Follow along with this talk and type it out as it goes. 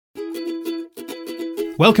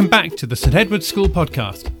Welcome back to the St Edward's School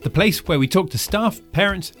podcast, the place where we talk to staff,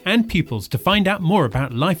 parents and pupils to find out more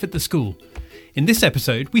about life at the school. In this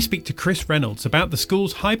episode, we speak to Chris Reynolds about the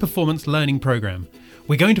school's high performance learning programme.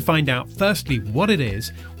 We're going to find out firstly what it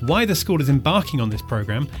is, why the school is embarking on this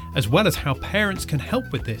programme, as well as how parents can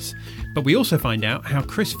help with this. But we also find out how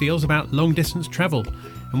Chris feels about long distance travel.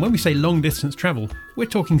 And when we say long distance travel, we're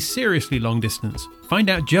talking seriously long distance. Find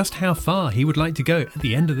out just how far he would like to go at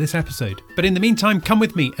the end of this episode. But in the meantime, come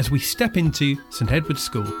with me as we step into St Edward's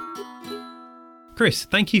School. Chris,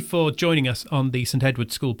 thank you for joining us on the St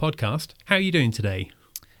Edward's School podcast. How are you doing today?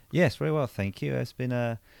 Yes, very well, thank you. It's been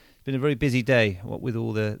a very busy day, what with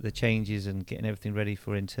all the changes and getting everything ready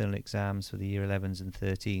for internal exams for the year 11s and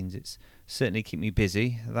 13s. It's certainly kept me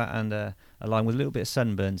busy. That and along with a little bit of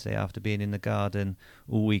sunburn today after being in the garden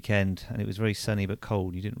all weekend, and it was very sunny but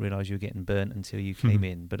cold. You didn't realise you were getting burnt until you came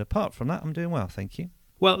in. But apart from that, I'm doing well, thank you.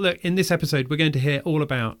 Well, look, in this episode, we're going to hear all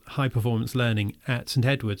about high-performance learning at St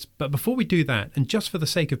Edward's. But before we do that, and just for the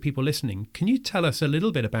sake of people listening, can you tell us a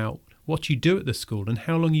little bit about what you do at the school and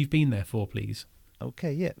how long you've been there for, please?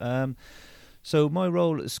 Okay, yeah. So my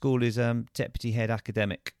role at the school is deputy head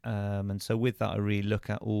academic. And so with that, I really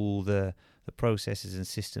look at all the processes and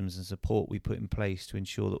systems and support we put in place to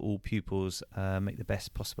ensure that all pupils make the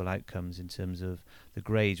best possible outcomes in terms of the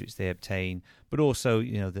grades which they obtain, but also,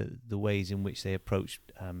 you know, the ways in which they approach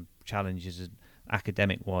challenges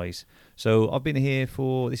academic wise. So I've been here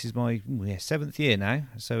this is my 7th year now,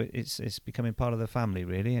 so it's becoming part of the family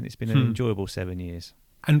really, and it's been an enjoyable 7 years.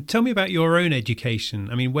 And tell me about your own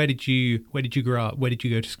education. I mean, where did you grow up? Where did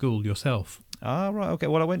you go to school yourself? Right, okay.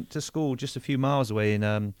 Well, I went to school just a few miles away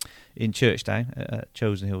in Churchtown at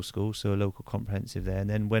Chosen Hill School, so a local comprehensive there, and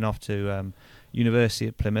then went off to university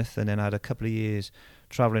at Plymouth, and then I had a couple of years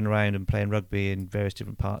travelling around and playing rugby in various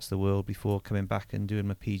different parts of the world before coming back and doing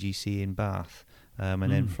my PGC in Bath.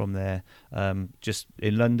 And then from there, just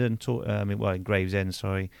in London, in Gravesend,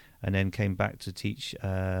 and then came back to teach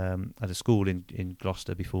at a school in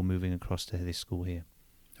Gloucester before moving across to this school here.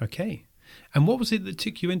 Okay. And what was it that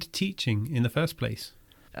took you into teaching in the first place?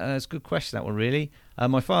 That's a good question, that one, really.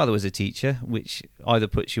 My father was a teacher, which either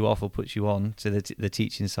puts you off or puts you on to the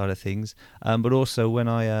teaching side of things. But also, when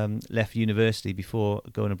I left university before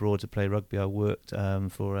going abroad to play rugby, I worked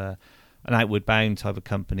for an outward bound type of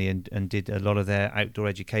company and did a lot of their outdoor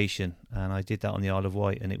education. And I did that on the Isle of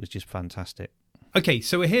Wight, and it was just fantastic. Okay,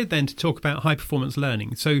 so we're here then to talk about high-performance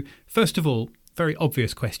learning. So first of all, very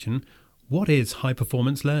obvious question, what is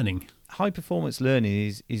high-performance learning? High-performance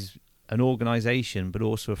learning is an organisation, but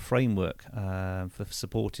also a framework for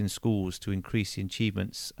supporting schools to increase the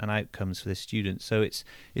achievements and outcomes for their students. So it's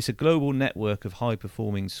a global network of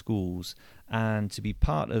high-performing schools, and to be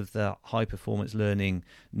part of the high-performance learning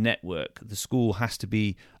network, the school has to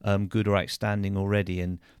be good or outstanding already,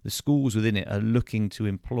 and the schools within it are looking to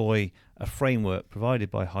employ a framework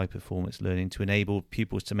provided by high-performance learning to enable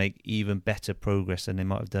pupils to make even better progress than they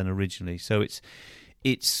might have done originally. So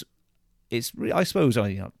it's I suppose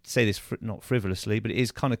I say this not frivolously, but it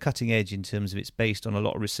is kind of cutting edge in terms of it's based on a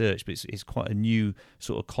lot of research, but it's quite a new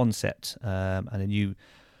sort of concept and a new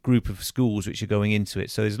group of schools which are going into it.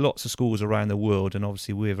 So there's lots of schools around the world, and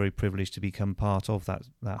obviously we're very privileged to become part of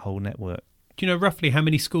that whole network. Do you know roughly how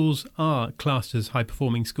many schools are classed as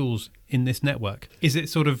high-performing schools in this network? Is it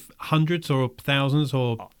sort of hundreds or thousands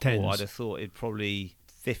or tens? I'd have thought it'd probably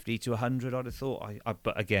 50 to 100, I'd have thought.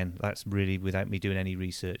 But again, that's really without me doing any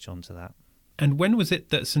research onto that. And when was it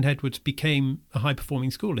that St Edward's became a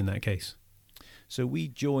high-performing school in that case? So we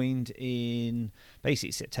joined in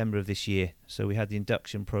basically September of this year. So we had the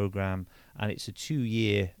induction programme, and it's a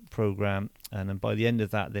 2-year programme. And then by the end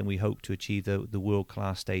of that, then we hope to achieve the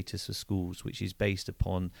world-class status for schools, which is based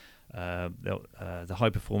upon the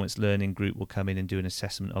high-performance learning group will come in and do an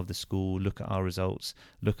assessment of the school, look at our results,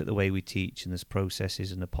 look at the way we teach and the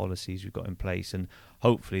processes and the policies we've got in place. And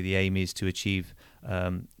hopefully the aim is to achieve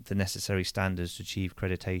the necessary standards to achieve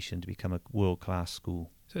accreditation to become a world-class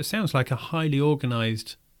school. So it sounds like a highly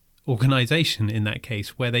organised organisation in that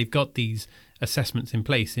case, where they've got these assessments in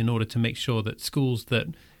place in order to make sure that schools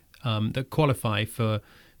that qualify for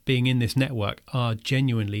being in this network are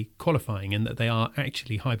genuinely qualifying and that they are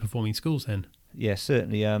actually high-performing schools then. Yes,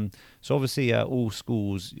 certainly. So obviously all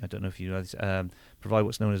schools, I don't know if you know this, provide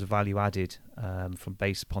what's known as a value added from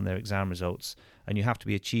based upon their exam results, and you have to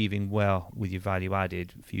be achieving well with your value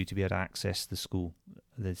added for you to be able to access the school,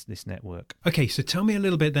 this network. Okay, so tell me a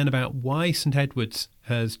little bit then about why St Edward's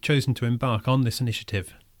has chosen to embark on this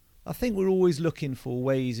initiative. I think we're always looking for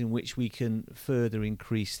ways in which we can further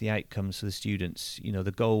increase the outcomes for the students. You know,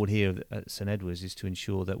 the goal here at St Edward's is to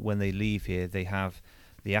ensure that when they leave here, they have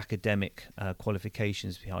the academic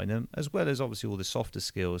qualifications behind them, as well as obviously all the softer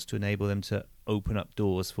skills to enable them to open up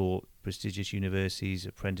doors for prestigious universities,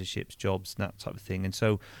 apprenticeships, jobs, and that type of thing. And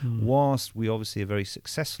so whilst we obviously are very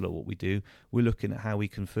successful at what we do, we're looking at how we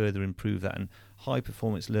can further improve that. And high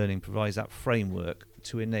performance learning provides that framework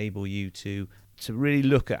to enable you to really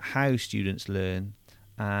look at how students learn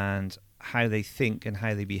and how they think and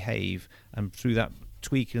how they behave, and through that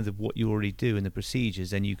tweaking of what you already do and the procedures,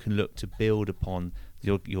 then you can look to build upon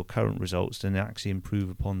your current results and actually improve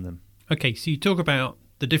upon them. Okay, so you talk about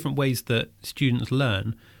the different ways that students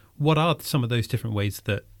learn. What are some of those different ways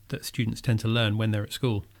that students tend to learn when they're at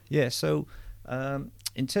school? Yeah, so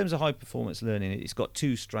in terms of high performance learning, it's got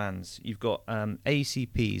two strands. You've got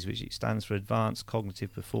ACPs, which it stands for Advanced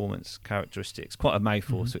Cognitive Performance Characteristics. Quite a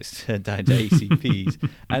mouthful, so it's turned down to ACPs.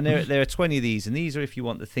 And there are 20 of these, and these are if you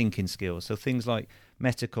want the thinking skills. So things like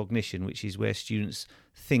metacognition, which is where students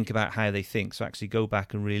think about how they think, so actually go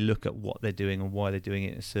back and really look at what they're doing and why they're doing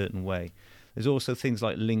it in a certain way. There's also things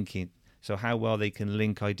like linking, so how well they can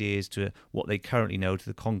link ideas to what they currently know, to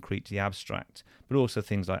the concrete, to the abstract, but also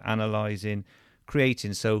things like analysing,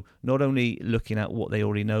 creating, so not only looking at what they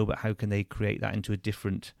already know, but how can they create that into a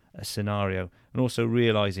different scenario, and also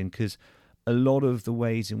realising, because a lot of the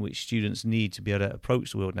ways in which students need to be able to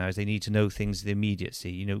approach the world now is they need to know things with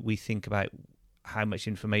immediacy. You know, we think about how much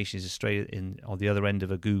information is straight in on the other end of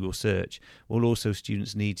a Google search. Well, also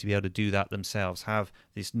students need to be able to do that themselves, have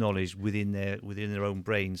this knowledge within their own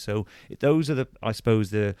brain. So those are I suppose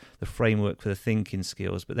the framework for the thinking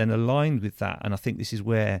skills. But then aligned with that, and I think this is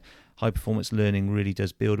where high performance learning really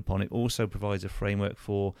does build upon, it also provides a framework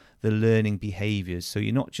for the learning behaviours. So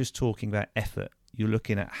you're not just talking about effort. You're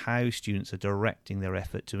looking at how students are directing their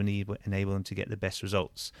effort to enable them to get the best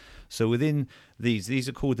results. So within these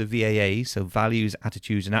are called the VAAs, so values,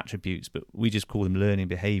 attitudes and attributes, but we just call them learning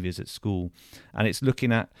behaviours at school. And it's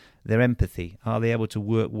looking at their empathy. Are they able to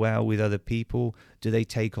work well with other people? Do they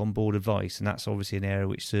take on board advice? And that's obviously an area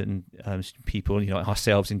which certain people,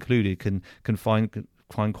 ourselves included, can find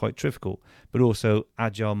quite difficult. But also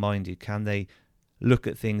agile-minded. Can they look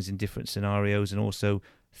at things in different scenarios and also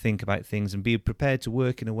think about things and be prepared to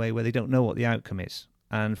work in a way where they don't know what the outcome is?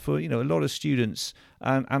 And for a lot of students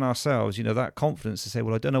and ourselves, that confidence to say,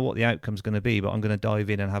 well, I don't know what the outcome's going to be, but I'm going to dive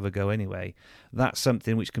in and have a go anyway. That's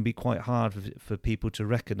something which can be quite hard for people to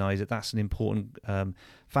recognise that that's an important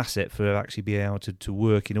facet for actually being able to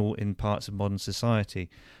work in parts of modern society.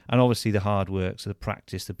 And obviously the hard work, so the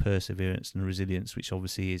practice, the perseverance and the resilience, which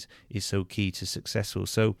obviously is so key to successful.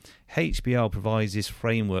 So HPL provides this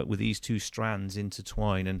framework with these two strands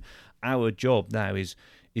intertwined, and our job now is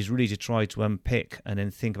really to try to unpick and then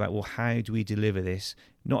think about, well, how do we deliver this,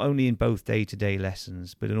 not only in both day-to-day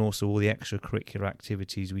lessons, but in also all the extracurricular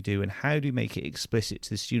activities we do, and how do we make it explicit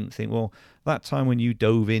to the student? Think, well, that time when you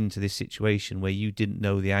dove into this situation where you didn't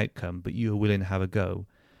know the outcome, but you were willing to have a go,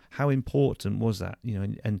 how important was that?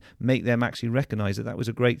 And make them actually recognise that was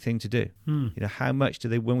a great thing to do. How much do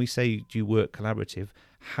they, when we say do you work collaborative,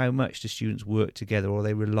 how much do students work together, or are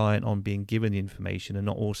they reliant on being given the information and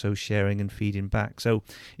not also sharing and feeding back? So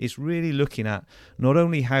it's really looking at not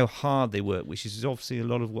only how hard they work, which is obviously a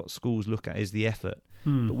lot of what schools look at is the effort,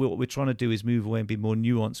 but what we're trying to do is move away and be more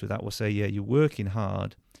nuanced with that. We'll say, yeah, you're working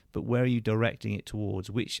hard, but where are you directing it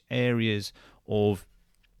towards? Which areas of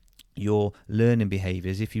your learning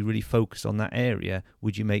behaviours, if you really focus on that area,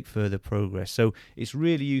 would you make further progress? So it's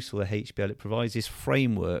really useful at HPL. It provides this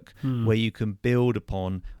framework where you can build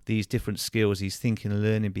upon these different skills, these thinking and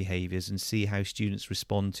learning behaviours, and see how students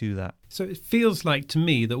respond to that. So it feels like to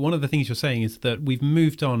me that one of the things you're saying is that we've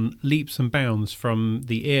moved on leaps and bounds from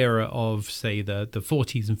the era of, say, the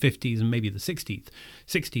 40s and 50s and maybe the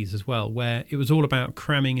 60s as well, where it was all about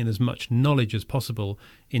cramming in as much knowledge as possible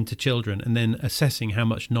into children and then assessing how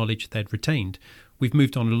much knowledge they'd retained. We've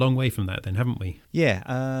moved on a long way from that then, haven't we? Yeah,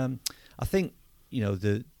 I think,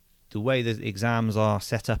 the way that exams are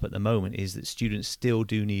set up at the moment is that students still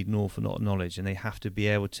do need an awful lot of knowledge, and they have to be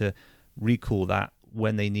able to recall that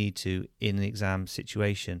when they need to in an exam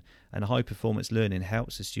situation. And high performance learning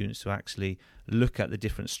helps the students to actually look at the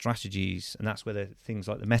different strategies, and that's where things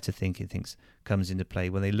like the meta thinking things comes into play,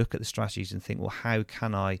 when they look at the strategies and think, well,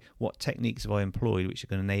 what techniques have I employed which are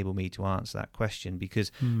going to enable me to answer that question?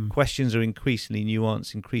 Because questions are increasingly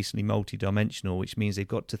nuanced, increasingly multidimensional, which means they've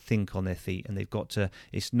got to think on their feet, and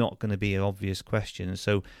it's not going to be an obvious question. And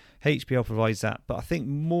so HPL provides that. But I think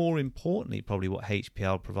more importantly, probably what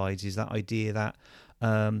HPL provides is that idea that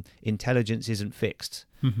intelligence isn't fixed.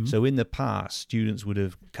 So in the past, students would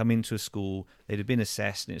have come into a school, they'd have been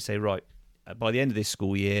assessed, and it'd say, right, by the end of this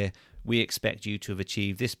school year, we expect you to have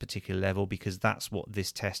achieved this particular level because that's what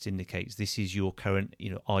this test indicates. This is your current,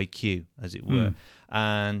 IQ, as it were.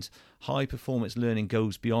 And high performance learning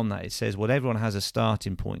goes beyond that. It says, well, everyone has a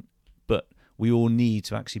starting point, but we all need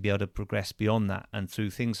to actually be able to progress beyond that. And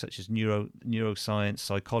through things such as neuroscience,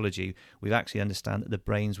 psychology, we actually understand that the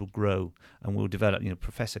brains will grow and will develop.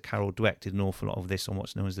 Professor Carol Dweck did an awful lot of this on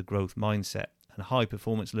what's known as the growth mindset. And high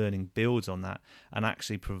performance learning builds on that and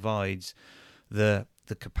actually provides the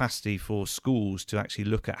capacity for schools to actually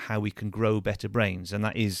look at how we can grow better brains. And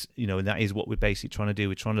that is, that is what we're basically trying to do.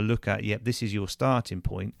 We're trying to look at, this is your starting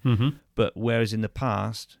point. But whereas in the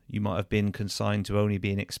past, you might have been consigned to only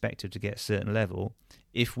being expected to get a certain level,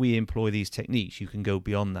 if we employ these techniques, you can go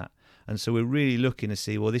beyond that. And so we're really looking to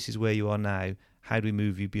see, well, this is where you are now. How do we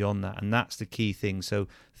move you beyond that? And that's the key thing. So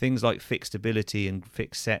things like fixed ability and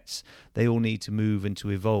fixed sets, they all need to move and to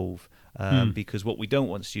evolve. Because what we don't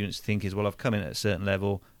want students to think is, well, I've come in at a certain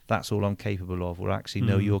level, that's all I'm capable of. Or actually,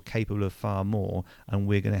 no, you're capable of far more, and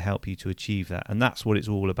we're going to help you to achieve that. And that's what it's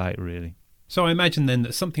all about, really. So I imagine then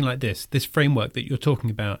that something like this framework that you're talking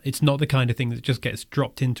about, it's not the kind of thing that just gets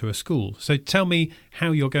dropped into a school. So tell me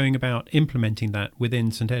how you're going about implementing that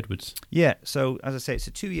within St Edward's. Yeah, so as I say, it's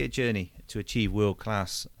a 2-year journey to achieve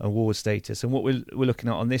world-class award status. And what we're looking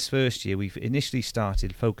at on this first year, we've initially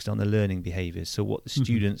started focused on the learning behaviours, so what the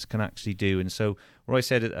students can actually do. And so where I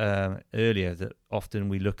said earlier that often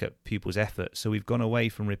we look at pupils' effort, so we've gone away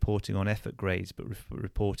from reporting on effort grades, but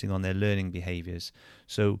reporting on their learning behaviours.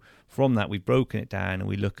 So from that, we've broken it down and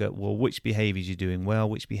we look at, well, which behaviours you're doing well,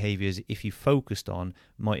 which behaviours, if you focused on,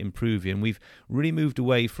 might improve you. And we've really moved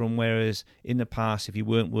away from, whereas in the past, if you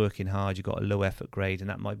weren't working hard, you got a low effort grade, and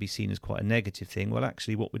that might be seen as quite a negative thing. Well,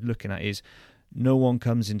 actually, what we're looking at is no one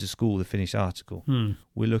comes into school with a finished article.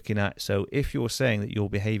 We're looking at, so if you're saying that your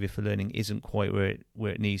behaviour for learning isn't quite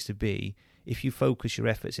where it needs to be, if you focus your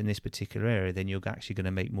efforts in this particular area, then you're actually going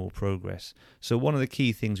to make more progress. So one of the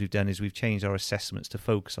key things we've done is we've changed our assessments to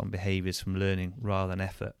focus on behaviours from learning rather than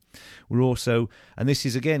effort. We're also, and this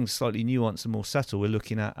is again slightly nuanced and more subtle, we're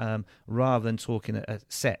looking at, rather than talking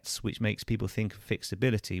at sets, which makes people think of fixed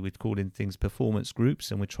ability, we're calling things performance groups,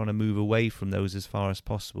 and we're trying to move away from those as far as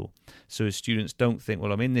possible. So as students don't think,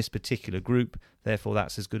 well, I'm in this particular group, therefore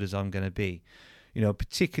that's as good as I'm going to be.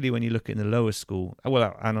 Particularly when you look in the lower school,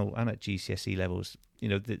 well, and at GCSE levels,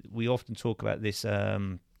 we often talk about this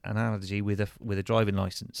analogy with a driving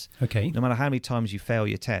license. Okay. No matter how many times you fail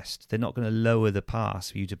your test, they're not going to lower the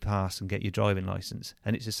pass for you to pass and get your driving license.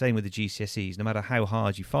 And it's the same with the GCSEs. No matter how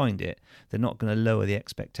hard you find it, they're not going to lower the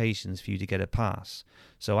expectations for you to get a pass.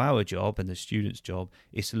 So our job and the student's job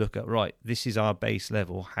is to look at, right, this is our base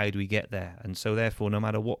level, how do we get there? And so therefore, no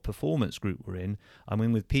matter what performance group we're in,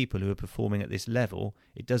 with people who are performing at this level,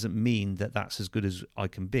 it doesn't mean that that's as good as I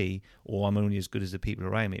can be, or I'm only as good as the people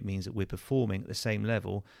around me. It means that we're performing at the same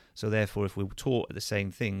level. So therefore, if we're taught at the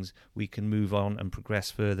same things, we can move on and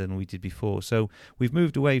progress further than we did before. So we've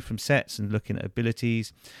moved away from sets and looking at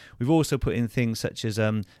abilities. We've also put in things such as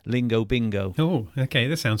lingo bingo. Oh, okay,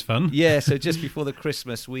 that sounds fun. Yeah, so just before the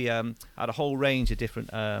Christmas, we had a whole range of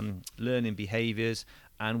different learning behaviours,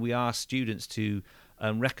 and we asked students to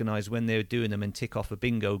recognise when they were doing them and tick off a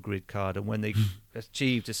bingo grid card, and when they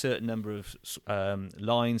achieved a certain number of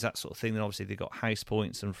lines, that sort of thing, then obviously they got house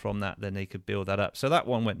points, and from that then they could build that up. So that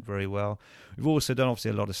one went very well. We've also done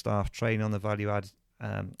obviously a lot of staff training on the value add,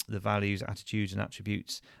 the values, attitudes and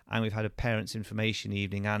attributes, and we've had a parents information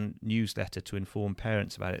evening and newsletter to inform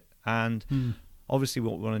parents about it. And obviously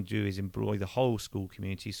what we want to do is employ the whole school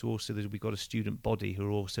community, so also that we've got a student body who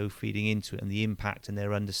are also feeding into it, and the impact and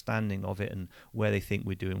their understanding of it, and where they think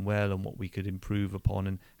we're doing well and what we could improve upon,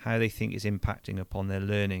 and how they think it's impacting upon their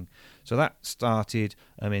learning. So that started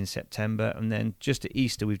in September, and then just at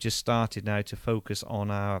Easter we've just started now to focus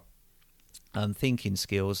on our thinking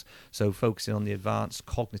skills, so focusing on the advanced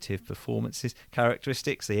cognitive performances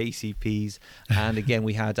characteristics, the ACPs, and again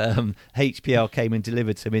we had HPL came and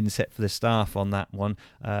delivered some inset for the staff on that one,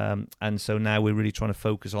 and so now we're really trying to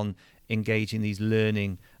focus on engaging these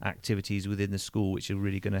learning activities within the school, which are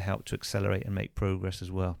really going to help to accelerate and make progress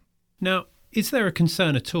as well. Now, is there a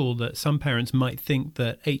concern at all that some parents might think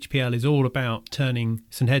that HPL is all about turning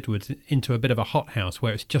St Edward's into a bit of a hothouse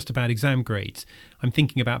where it's just about exam grades? I'm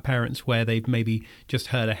thinking about parents where they've maybe just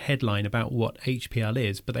heard a headline about what HPL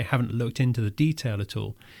is, but they haven't looked into the detail at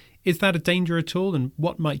all. Is that a danger at all? And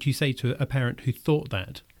what might you say to a parent who thought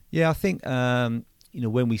that? Yeah, I think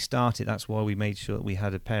when we started, that's why we made sure that we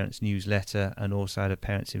had a parents newsletter and also had a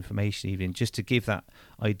parents information evening, just to give that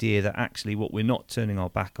idea that actually what we're not turning our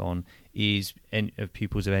back on is of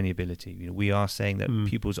pupils of any ability. We are saying that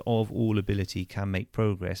pupils of all ability can make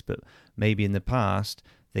progress, but maybe in the past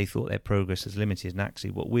they thought their progress was limited. And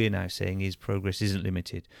actually what we're now saying is progress isn't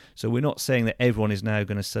limited. So we're not saying that everyone is now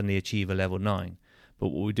going to suddenly achieve a level 9. But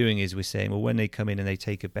what we're doing is we're saying, well, when they come in and they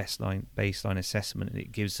take a baseline assessment and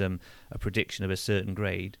it gives them a prediction of a certain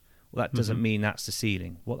grade, well, that doesn't mean that's the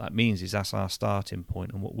ceiling. What that means is that's our starting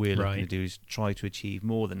point, and what we're looking to do is try to achieve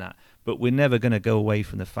more than that. But we're never going to go away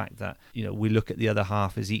from the fact that, we look at the other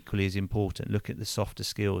half as equally as important, look at the softer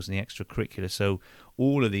skills and the extracurricular. So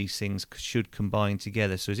all of these things should combine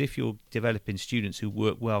together. So as if you're developing students who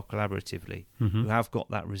work well collaboratively, who have got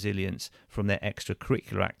that resilience from their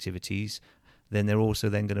extracurricular activities, then they're also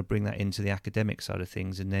then going to bring that into the academic side of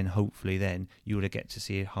things, and then hopefully then you will get to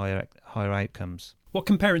see higher outcomes. What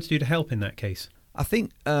can parents do to help in that case? I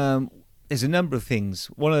think there's a number of things.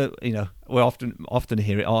 One of we often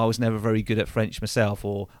hear it. Oh, I was never very good at French myself,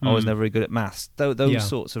 or I was never very good at maths. Those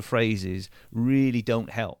sorts of phrases really don't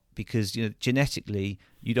help, because genetically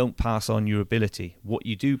you don't pass on your ability. What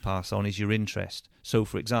you do pass on is your interest. So,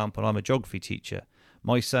 for example, I'm a geography teacher.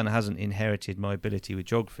 My son hasn't inherited my ability with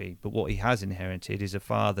geography, but what he has inherited is a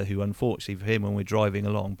father who, unfortunately for him, when we're driving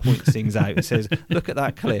along, points things out and says, look at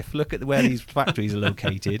that cliff, look at where these factories are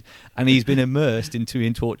located. And he's been immersed into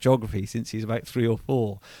being taught geography since he's about 3 or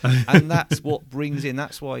 4. And that's what brings in,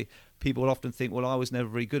 that's why people often think, well, I was never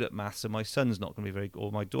very good at maths, so my son's not going to be very good,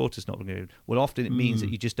 or my daughter's not going to be very good. Well, often it means that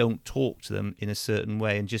you just don't talk to them in a certain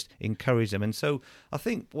way and just encourage them. And so I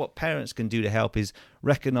think what parents can do to help is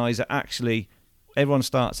recognise that actually everyone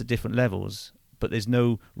starts at different levels, but there's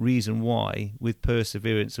no reason why, with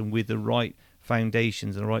perseverance and with the right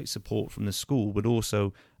foundations and the right support from the school, but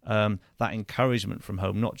also that encouragement from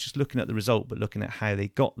home, not just looking at the result, but looking at how they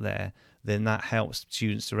got there, then that helps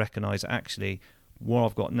students to recognise that actually what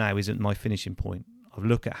I've got now isn't my finishing point. I've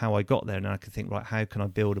looked at how I got there, and I can think, right, how can I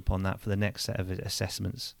build upon that for the next set of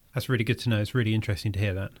assessments? That's really good to know. It's really interesting to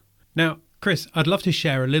hear that. Now, Chris, I'd love to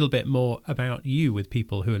share a little bit more about you with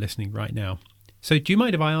people who are listening right now. So do you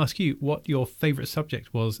mind if I ask you what your favourite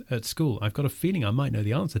subject was at school? I've got a feeling I might know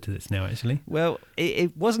the answer to this now, actually. Well,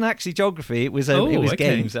 it wasn't actually geography. It was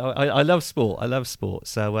games. I love sport.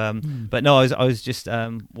 So, but no, I was just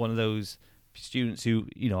one of those students who,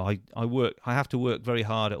 I have to work very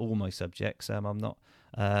hard at all my subjects. I'm not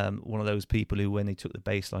one of those people who, when they took the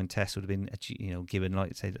baseline test, would have been, given,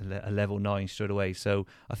 like, say, a level 9 straight away. So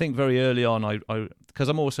I think very early on, I because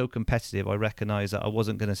I'm also competitive, I recognised that I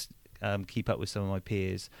wasn't going to keep up with some of my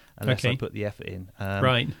peers unless I put the effort in.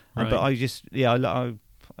 Right. But I just, I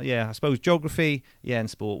suppose geography, and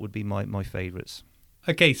sport would be my favourites.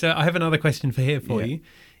 Okay, so I have another question for you.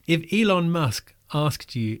 If Elon Musk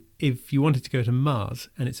asked you if you wanted to go to Mars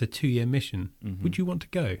and it's a 2-year mission, would you want to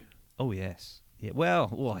go? Oh, yes. Yeah,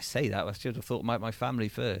 well, I say that. I should have thought about my family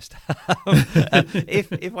first.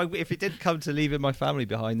 If it did come to leaving my family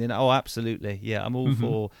behind, then absolutely. Yeah, I'm all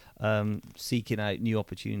for seeking out new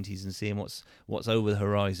opportunities and seeing what's over the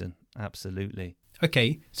horizon. Absolutely.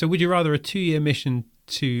 Okay, so would you rather a 2-year mission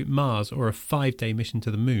to Mars or a 5-day mission to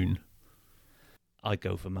the moon? I'd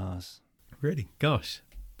go for Mars. Really? Gosh,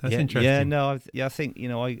 that's interesting. Yeah, no, I think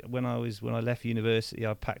when I left university,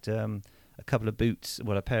 I packed a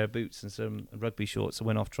pair of boots and some rugby shorts. I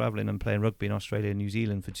went off travelling and playing rugby in Australia and New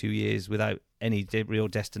Zealand for 2 years without any real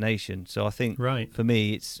destination. So I think for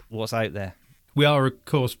me, it's what's out there. We are, of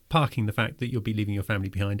course, parking the fact that you'll be leaving your family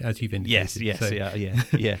behind, as you've indicated. Yes, so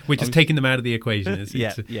yeah. We're just taking them out of the equation.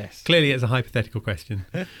 Yes. Clearly, it's a hypothetical question.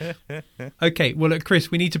 Okay, well, look, Chris,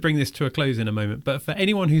 we need to bring this to a close in a moment. But for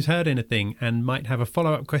anyone who's heard anything and might have a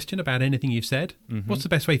follow-up question about anything you've said, what's the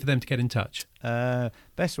best way for them to get in touch?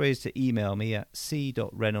 Best way is to email me at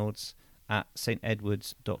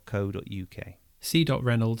c.reynolds@stedwards.co.uk.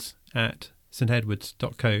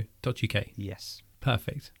 c.reynolds@stedwards.co.uk. Yes.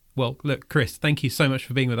 Perfect. Well, look, Chris, thank you so much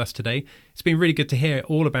for being with us today. It's been really good to hear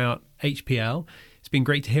all about HPL. It's been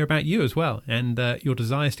great to hear about you as well, and your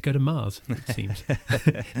desires to go to Mars, it seems.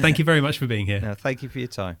 Thank you very much for being here. No, thank you for your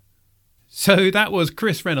time. So that was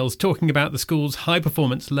Chris Reynolds talking about the school's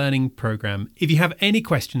high-performance learning programme. If you have any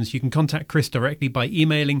questions, you can contact Chris directly by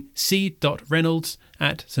emailing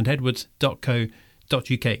c.reynolds@stedwards.co.uk.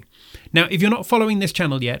 Now, if you're not following this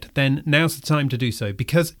channel yet, then now's the time to do so,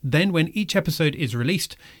 because then when each episode is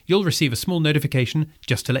released, you'll receive a small notification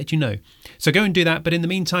just to let you know. So go and do that. But in the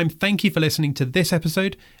meantime, thank you for listening to this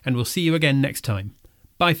episode, and we'll see you again next time.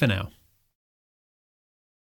 Bye for now.